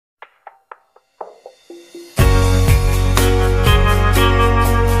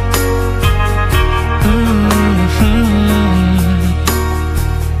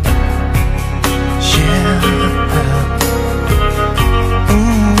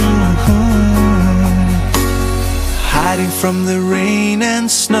from the rain and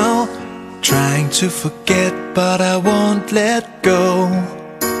snow, trying to forget but I won't let go.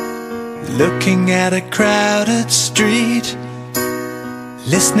 Looking at a crowded street,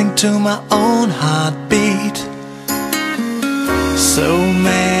 listening to my own heartbeat. So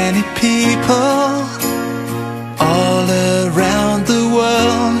many people all around the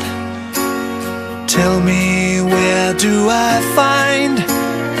world. Tell me, where do I find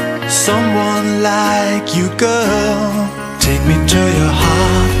someone like you, girl? Take me to your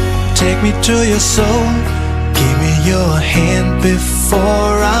heart, take me to your soul. Give me your hand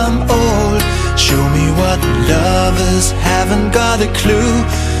before I'm old. Show me what lovers haven't got a clue.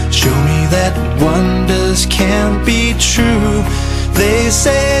 Show me that wonders can't be true. They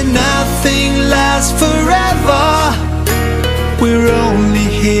say nothing lasts forever. We're only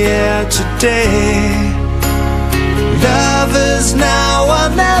here today. Lovers now or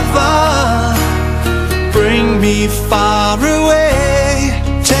never. Bring me far away.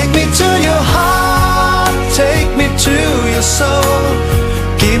 Take me to your heart, take me to your soul.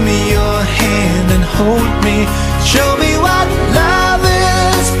 Give me your hand and hold me. Show me what love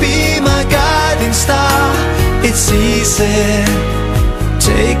is, be my guiding star. It's easy,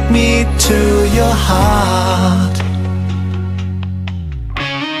 take me to your heart.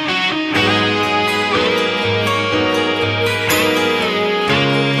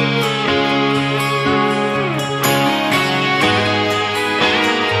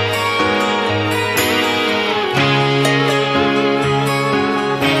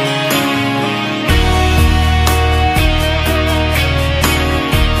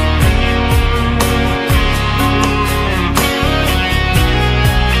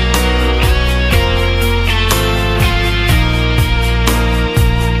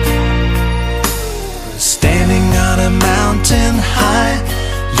 Mountain high,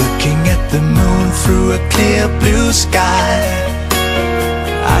 looking at the moon through a clear blue sky.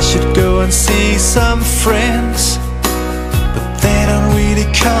 I should go and see some friends, but they don't really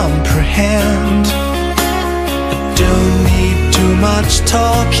comprehend. I don't need too much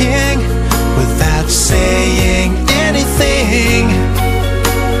talking without saying anything.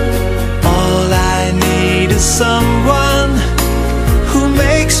 All I need is someone who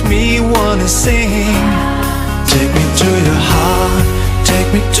makes me wanna sing. Take me to your heart, take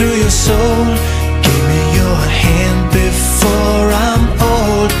me to your soul. Give me your hand before I'm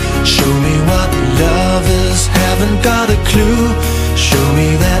old. Show me what lovers haven't got a clue. Show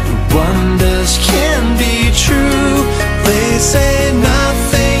me that wonders can be true. They say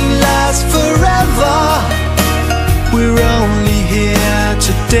nothing lasts forever. We're only here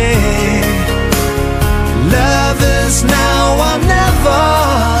today. Lovers now or never.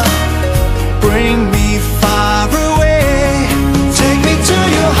 Bring me far away. Take me to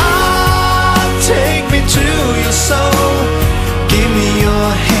your heart, take me to your soul. Give me your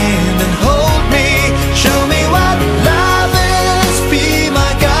hand and hold me. Show me what love is, be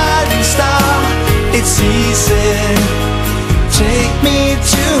my guiding star. It's easy, take me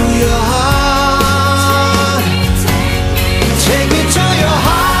to your heart. Take me to your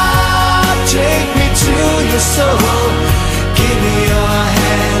heart, take me to your soul. Give me your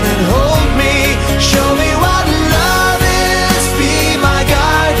hand and hold me. Show me what love is, be my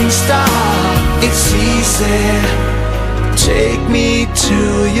guiding star. It's easy, take me to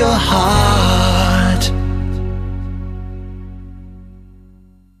your heart.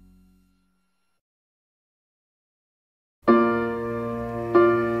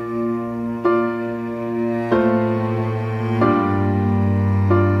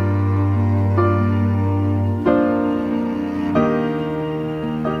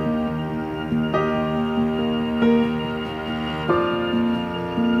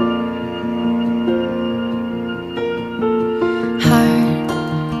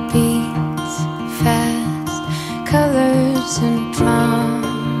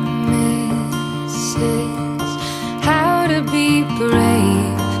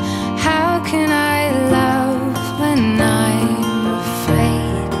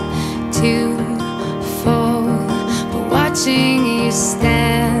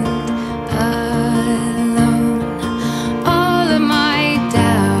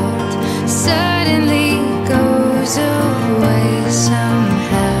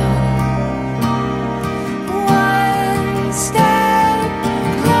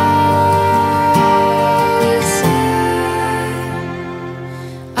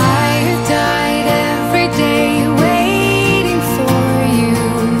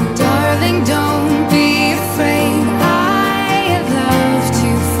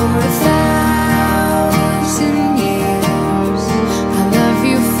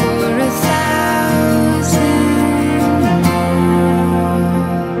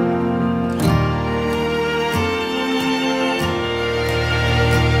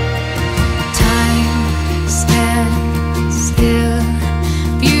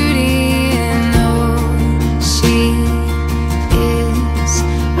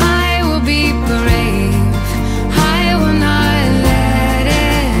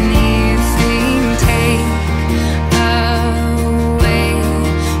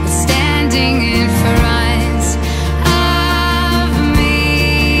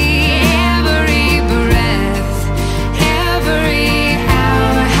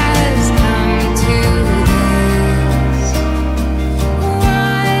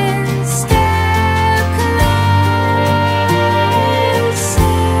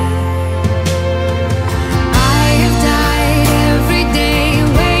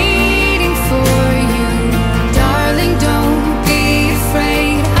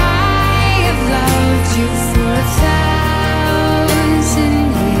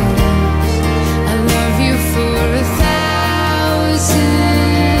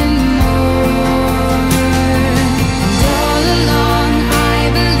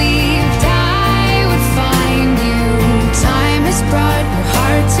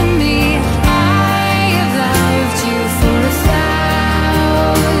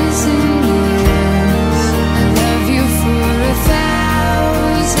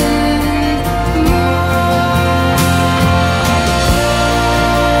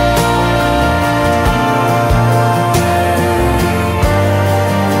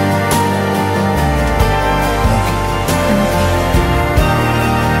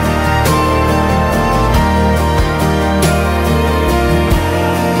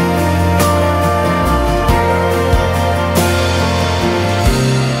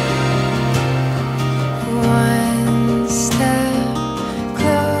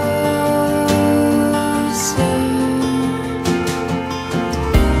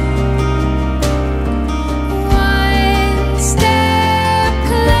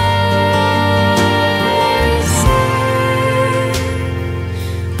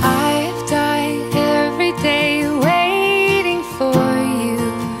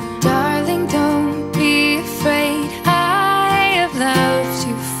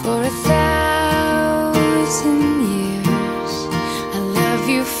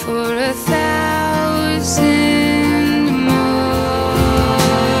 for 1,000 more.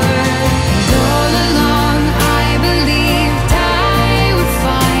 And all along I believed I would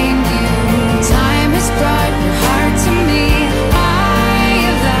find you. Time has brought your heart to me. I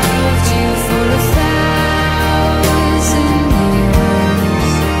have loved you for 1,000 years.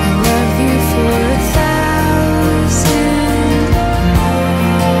 I love you for 1,000 more.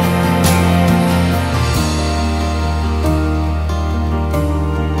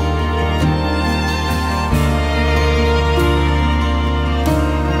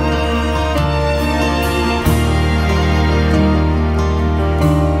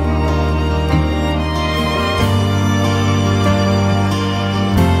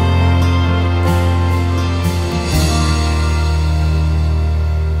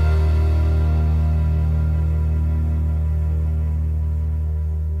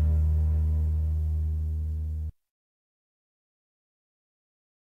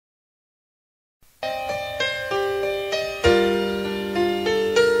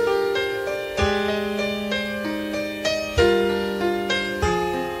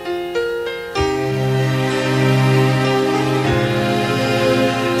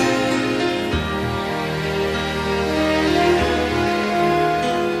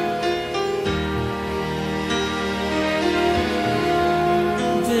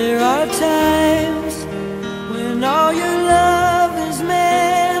 There are times when all your love is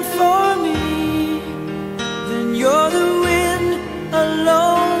meant for me. Then you're the wind,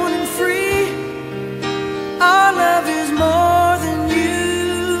 alone and free. Our love is more than you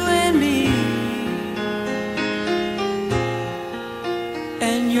and me.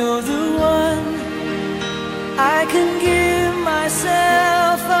 And you're the one I can give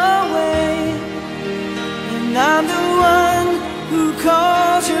myself away. And I'm the one who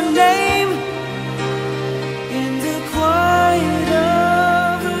calls your name in the quiet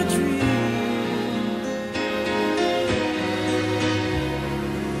of a dream.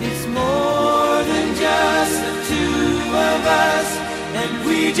 It's more than just the two of us, and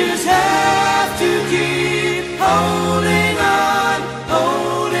we just have